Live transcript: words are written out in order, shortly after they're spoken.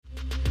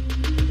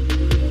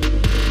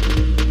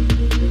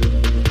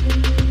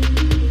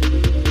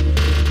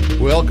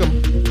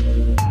welcome.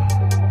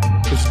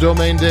 It's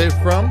Domain Dave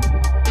from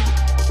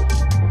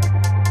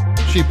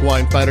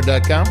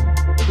CheapWineFinder.com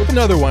with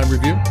another wine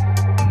review,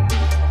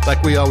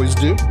 like we always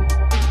do.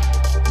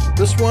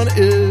 This one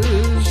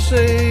is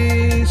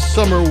a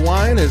summer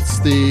wine. It's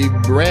the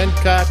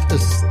Brancott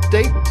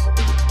Estate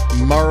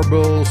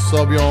Marlborough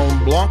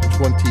Sauvignon Blanc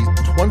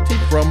 2020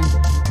 from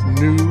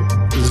New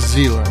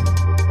Zealand.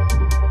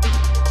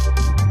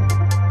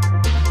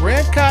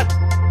 Brancott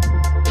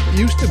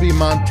used to be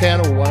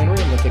Montana Winery.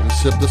 I'm going to take a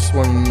sip. This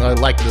one, I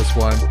like this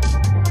wine.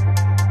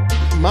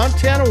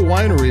 Montana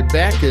Winery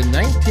back in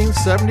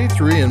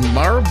 1973 in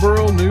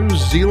Marlborough, New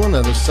Zealand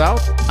on the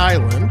South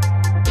Island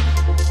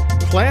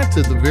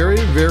planted the very,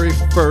 very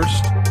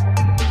first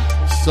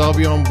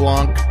Sauvignon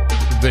Blanc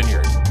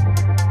vineyard.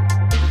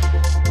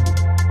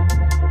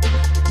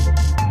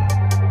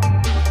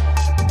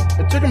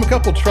 It took them a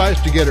couple tries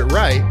to get it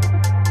right.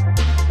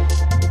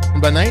 And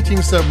by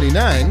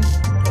 1979,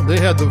 they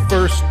had the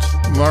first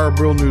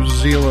Marlborough, New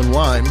Zealand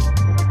wine.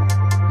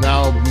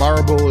 Now,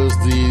 Marlborough is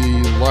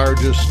the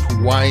largest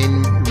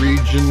wine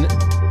region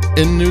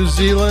in New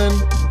Zealand,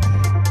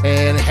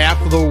 and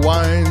half of the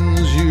wines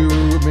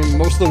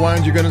most of the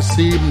wines you're going to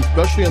see,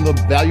 especially in the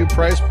value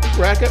price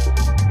bracket,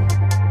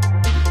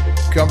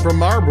 come from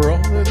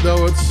Marlborough,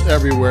 though it's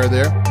everywhere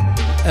there.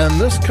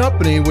 And this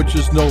company, which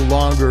is no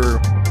longer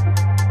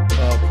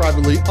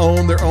privately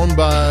owned, they're owned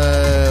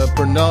by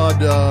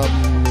Pernod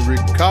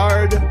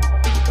Ricard,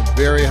 a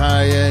very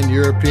high-end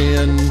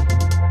European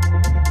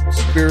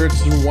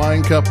spirits and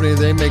wine company.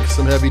 They make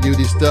some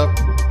heavy-duty stuff.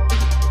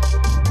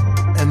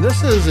 And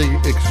this is an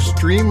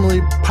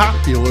extremely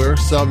popular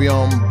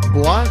Sauvignon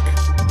Blanc.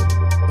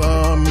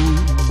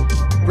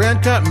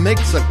 Brancott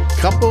makes a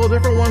couple of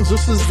different ones.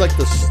 This is like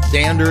the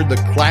standard, the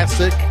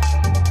classic.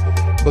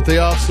 But they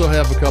also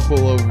have a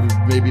couple of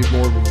maybe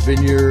more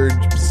vineyard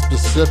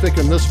specific.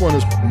 And this one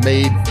is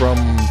made from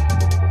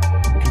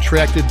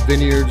contracted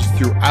vineyards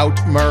throughout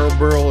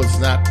Marlborough. It's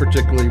not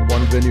particularly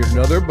one vineyard or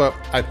another, but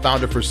I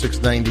found it for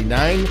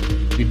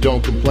 $6.99. You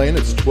don't complain.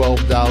 It's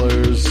 $12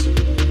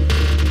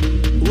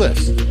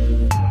 list.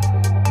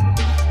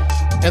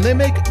 And they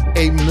make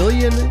 1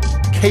 million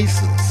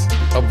cases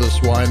of this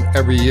wine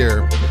every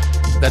year.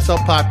 That's how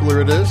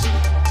popular it is.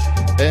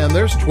 And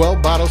there's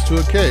 12 bottles to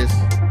a case.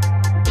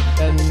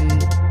 And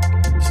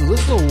so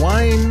this is a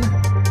wine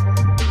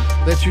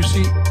that you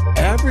see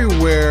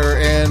everywhere,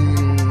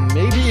 and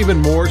maybe even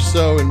more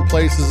so in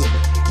places,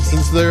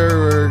 since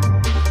their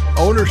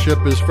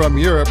ownership is from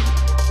Europe.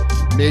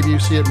 Maybe you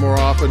see it more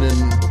often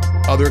in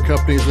other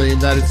companies in the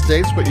United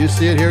States, but you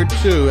see it here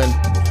too. And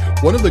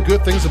one of the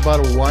good things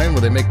about a wine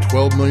where they make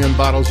 12 million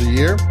bottles a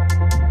year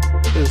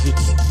is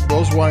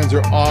those wines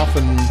are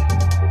often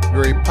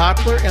very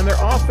popular, and they're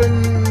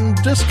often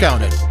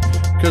discounted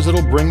because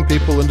it'll bring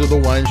people into the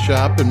wine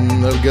shop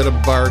and they'll get a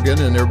bargain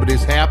and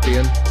everybody's happy.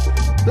 And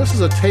this is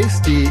a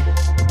tasty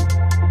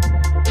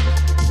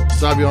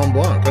Sauvignon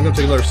Blanc. I'm going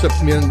to take another sip.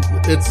 I mean,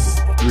 it's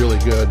really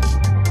good.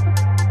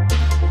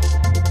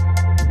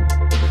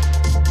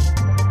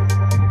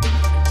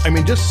 I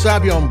mean, just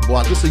Sauvignon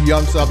Blanc. This is a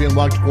young Sauvignon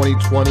Blanc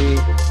 2020.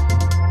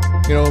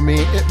 You know what I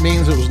mean? It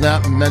means it was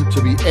not meant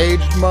to be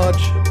aged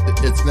much.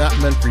 It's not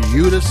meant for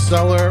you to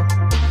cellar.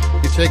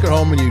 You take it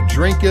home and you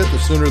drink it. The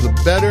sooner the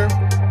better.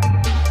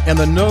 And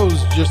the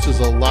nose just is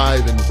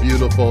alive and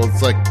beautiful.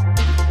 It's like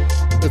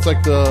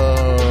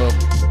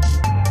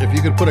if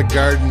you could put a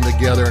garden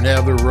together and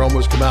have the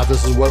aromas come out,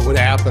 this is what would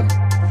happen.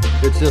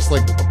 It's just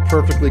like a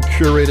perfectly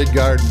curated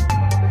garden.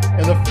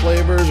 And the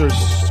flavors are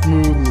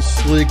smooth and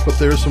sleek, but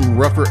there's some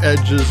rougher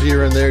edges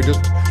here and there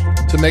just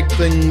to make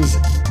things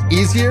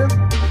easier.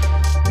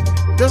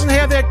 It doesn't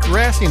have that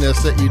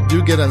grassiness that you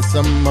do get on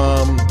some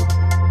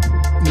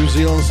New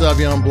Zealand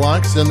Sauvignon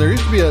Blancs. And there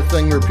used to be a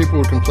thing where people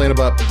would complain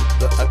about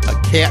a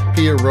cat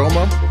pee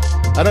aroma.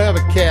 I don't have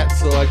a cat,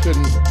 so I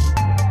couldn't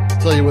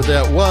tell you what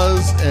that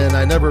was, and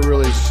I never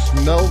really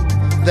smelled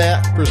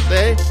that per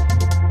se,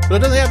 but it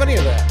doesn't have any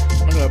of that.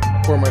 I'm going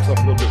to pour myself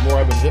a little bit more.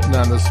 I've been hitting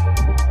on the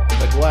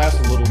glass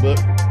a little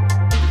bit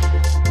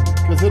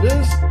because it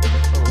is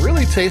a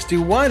really tasty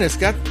wine. It's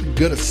got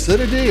good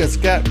acidity, it's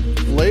got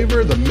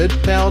flavor. The mid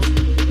palate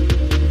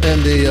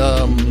and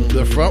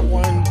the front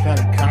one kind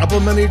of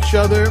complement each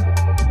other,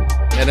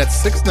 and at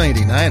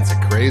 $6.99 it's a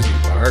crazy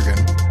bargain.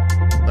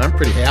 I'm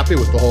pretty happy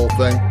with the whole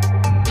thing.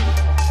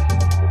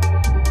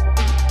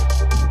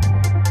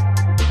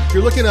 If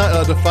you're looking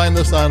to find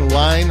this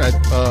online,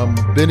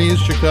 Binny's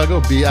Chicago,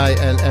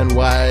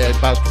 BINNY''S.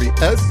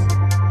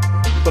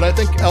 But I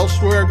think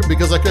elsewhere,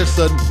 because like I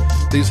said,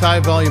 these high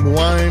volume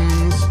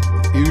wines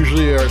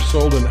usually are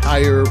sold in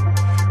higher,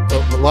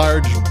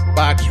 large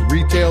box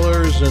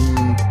retailers,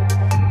 and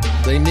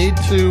they need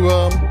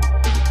to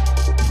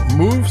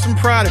move some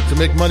product to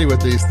make money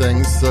with these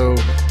things. So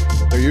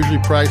they're usually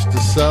priced to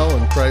sell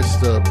and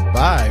priced to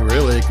buy,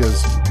 really,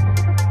 because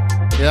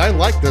yeah, I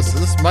like this.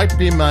 This might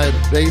be my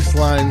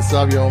baseline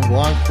Sauvignon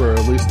Blanc for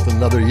at least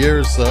another year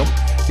or so.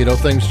 You know,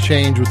 things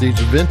change with each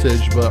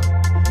vintage, but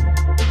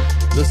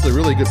This is a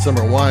really good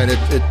summer wine.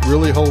 It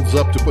really holds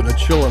up to putting a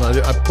chill in.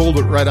 I pulled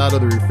it right out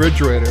of the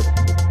refrigerator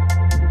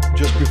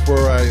just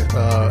before I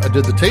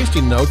did the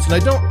tasting notes, and I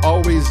don't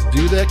always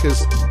do that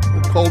because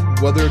the cold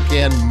weather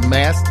can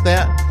mask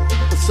that.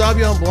 The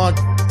Sauvignon Blanc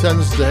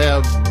tends to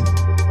have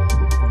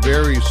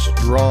very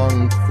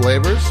strong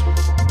flavors,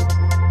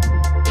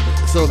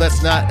 so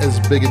that's not as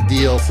big a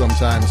deal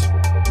sometimes.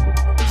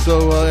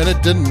 So, and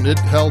it didn't. It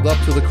held up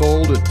to the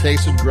cold. It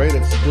tasted great.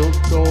 It's still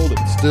cold.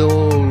 It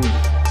still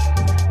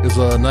is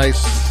a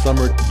nice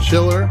summer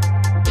chiller.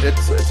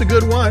 It's a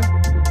good wine.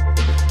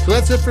 So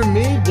that's it for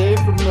me, Dave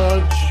from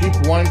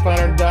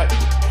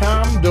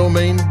cheapwinefinder.com.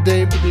 Domain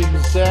Dave to be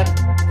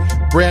exact.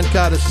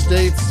 Brancott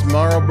Estates,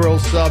 Marlborough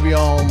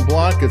Sauvignon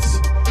Blanc. It's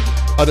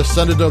a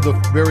descendant of the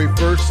very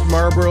first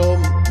Marlborough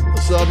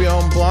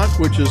Sauvignon Blanc,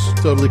 which is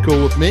totally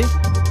cool with me.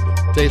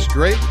 Tastes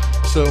great.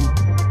 So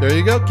there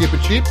you go. Keep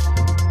it cheap.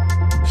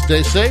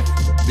 Stay safe.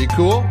 Be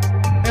cool.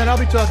 And I'll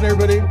be talking to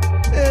everybody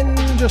in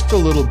just a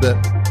little bit.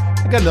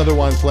 I got another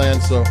wine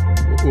planned, so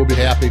we'll be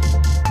happy.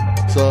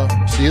 So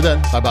see you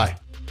then. Bye-bye.